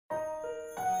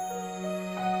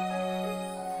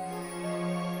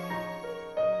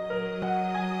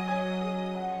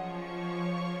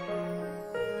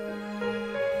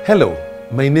Hello,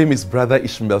 my name is Brother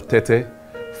Ishmael Tetteh,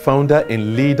 founder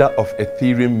and leader of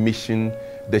Ethereum Mission,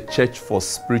 the Church for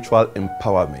Spiritual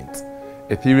Empowerment.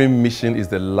 Ethereum Mission is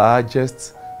the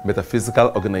largest metaphysical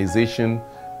organization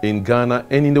in Ghana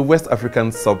and in the West African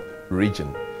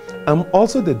sub-region. I'm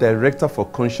also the Director for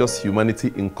Conscious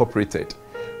Humanity Incorporated,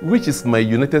 which is my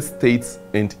United States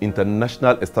and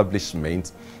international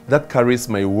establishment that carries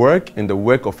my work and the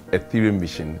work of Ethereum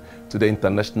Mission to the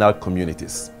international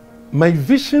communities. My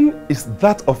vision is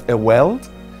that of a world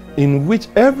in which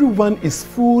everyone is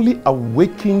fully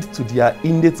awakened to their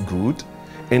innate good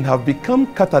and have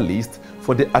become catalysts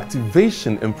for the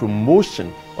activation and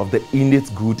promotion of the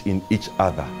innate good in each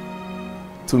other.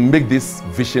 To make this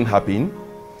vision happen,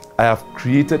 I have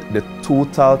created the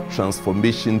Total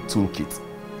Transformation Toolkit.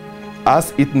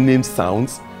 As its name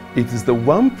sounds, it is the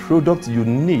one product you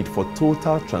need for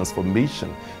total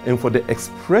transformation and for the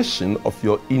expression of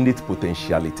your innate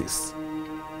potentialities.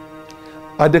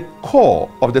 At the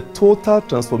core of the Total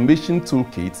Transformation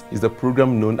Toolkit is the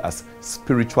program known as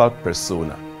Spiritual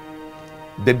Persona,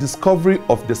 the discovery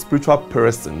of the spiritual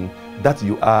person that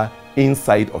you are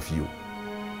inside of you.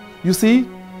 You see,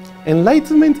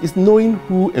 enlightenment is knowing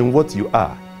who and what you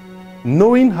are,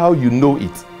 knowing how you know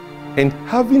it, and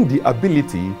having the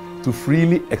ability to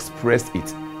freely express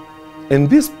it. And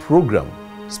this program,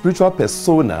 Spiritual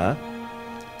Persona,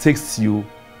 takes you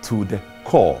to the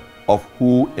core of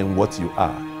who and what you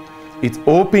are. It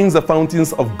opens the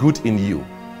fountains of good in you.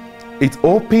 It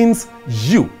opens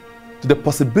you to the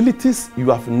possibilities you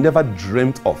have never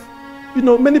dreamt of. You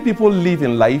know, many people live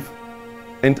in life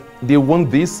and they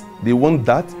want this, they want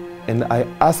that, and I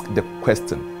ask the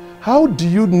question, how do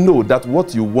you know that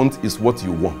what you want is what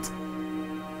you want?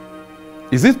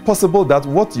 Is it possible that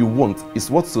what you want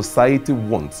is what society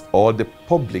wants, or the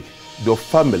public, your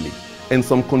family, and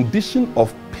some condition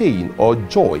of pain or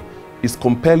joy is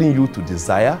compelling you to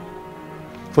desire?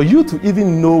 For you to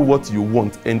even know what you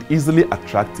want and easily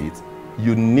attract it,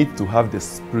 you need to have the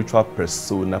Spiritual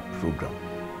Persona program.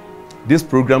 This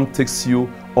program takes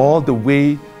you all the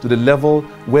way to the level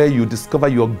where you discover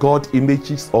your God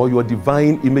images or your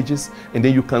divine images, and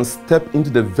then you can step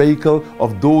into the vehicle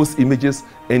of those images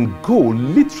and go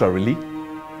literally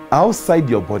outside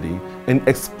your body and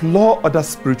explore other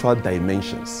spiritual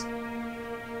dimensions.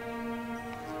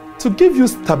 To give you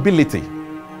stability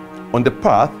on the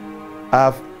path,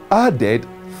 I've added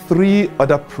 3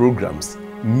 other programs,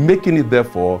 making it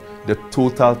therefore the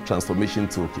Total Transformation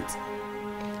Toolkit.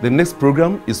 The next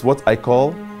program is what I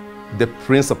call the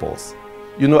principles.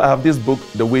 You know, I have this book,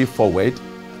 The Way Forward,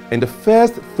 and the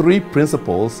first 3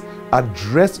 principles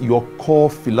address your core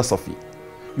philosophy.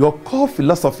 Your core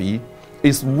philosophy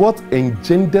is what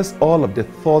engenders all of the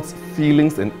thoughts,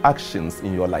 feelings, and actions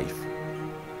in your life.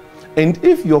 And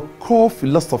if your core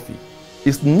philosophy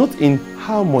is not in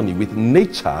harmony with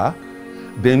nature,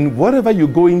 then whatever you're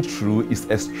going through is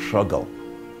a struggle.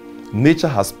 Nature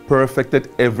has perfected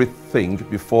everything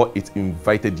before it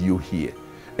invited you here.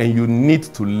 And you need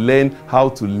to learn how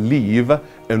to live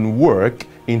and work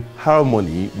in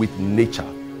harmony with nature.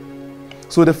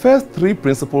 So the first 3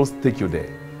 principles take you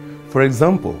there. For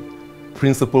example,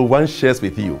 Principle 1 shares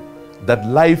with you that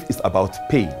life is about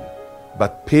pain,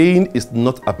 but pain is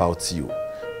not about you.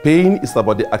 Pain is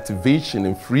about the activation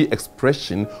and free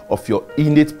expression of your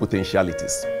innate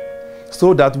potentialities.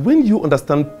 So that when you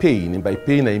understand pain, and by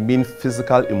pain I mean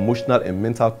physical, emotional, and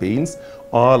mental pains,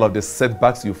 all of the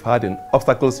setbacks you've had and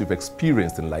obstacles you've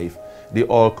experienced in life, they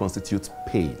all constitute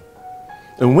pain.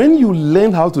 And when you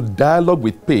learn how to dialogue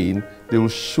with pain, they will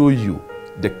show you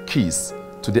the keys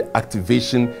to the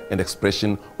activation and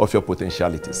expression of your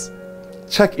potentialities.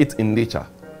 Check it in nature.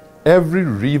 Every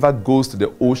river goes to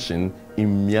the ocean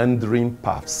in meandering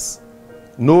paths.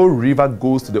 No river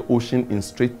goes to the ocean in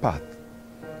straight path.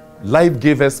 Life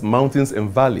gave us mountains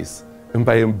and valleys, and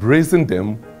by embracing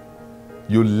them,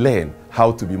 you learn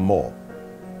how to be more.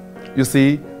 You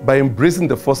see, by embracing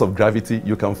the force of gravity,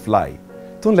 you can fly.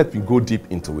 Don't let me go deep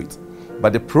into it.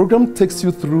 But the program takes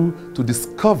you through to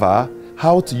discover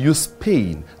how to use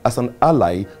pain as an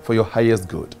ally for your highest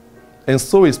good. And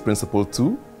so is Principle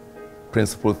 2,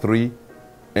 Principle 3,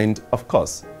 and of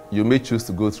course, you may choose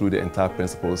to go through the entire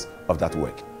principles of that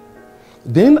work.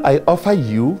 Then I offer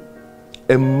you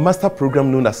a master program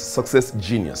known as Success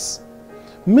Genius.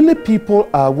 Many people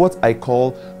are what I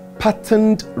call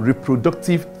patterned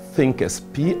reproductive thinkers,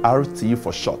 PRT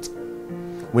for short.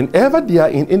 Whenever they are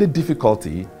in any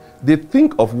difficulty, they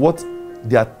think of what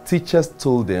their teachers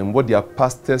told them, what their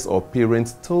pastors or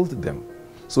parents told them.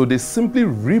 So they simply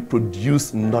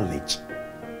reproduce knowledge.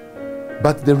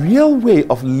 But the real way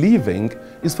of living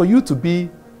is for you to be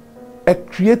a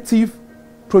creative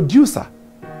producer.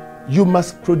 You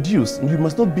must produce. You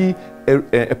must not be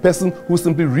a person who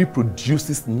simply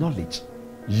reproduces knowledge.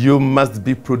 You must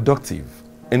be productive.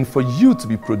 And for you to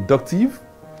be productive,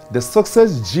 the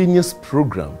Success Genius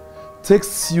program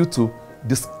takes you to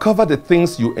discover the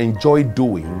things you enjoy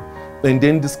doing and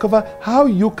then discover how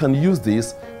you can use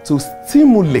this to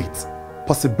stimulate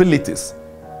possibilities,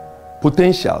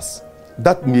 potentials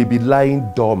that may be lying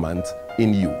dormant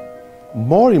in you.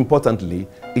 More importantly,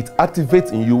 it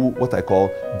activates in you what I call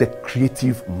the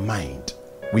creative mind.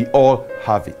 We all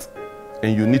have it,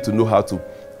 and you need to know how to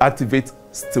activate,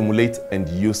 stimulate, and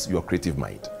use your creative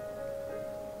mind.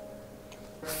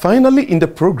 Finally, in the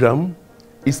program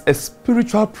is a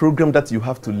spiritual program that you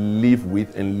have to live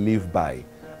with and live by.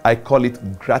 I call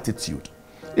it gratitude.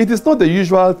 It is not the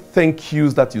usual thank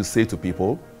yous that you say to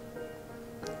people.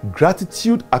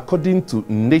 Gratitude, according to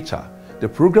nature, the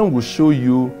program will show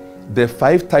you the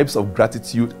 5 types of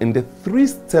gratitude and the 3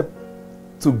 steps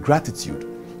to gratitude,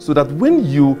 so that when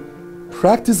you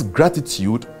practice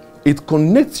gratitude, it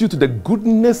connects you to the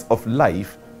goodness of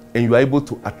life and you are able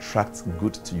to attract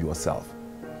good to yourself.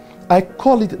 I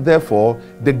call it, therefore,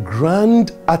 the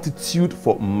grand attitude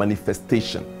for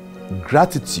manifestation.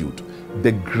 Gratitude,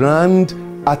 the grand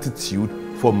attitude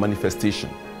for manifestation.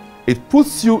 It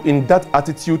puts you in that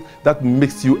attitude that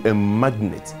makes you a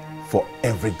magnet for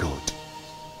every good.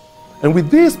 And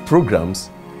with these programs,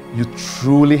 you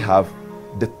truly have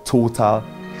the Total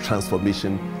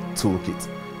Transformation Toolkit.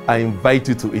 I invite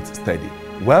you to it steady.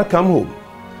 Welcome home.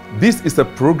 This is a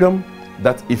program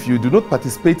that if you do not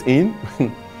participate in,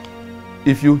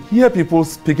 if you hear people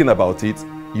speaking about it,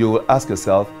 you will ask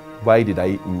yourself, why did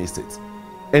I miss it?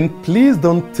 And please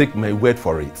don't take my word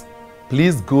for it.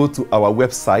 Please go to our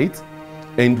website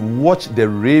and watch the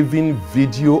raving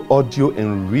video, audio,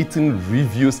 and written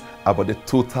reviews about the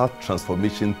Total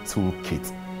Transformation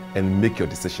Toolkit and make your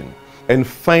decision. And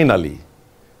finally,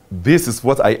 this is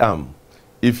what I am.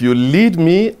 If you lead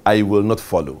me, I will not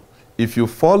follow. If you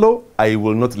follow, I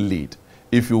will not lead.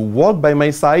 If you walk by my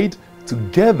side,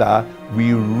 together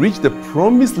we reach the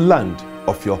promised land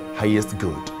of your highest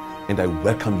good. And I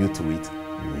welcome you to it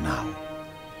now.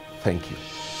 Thank you.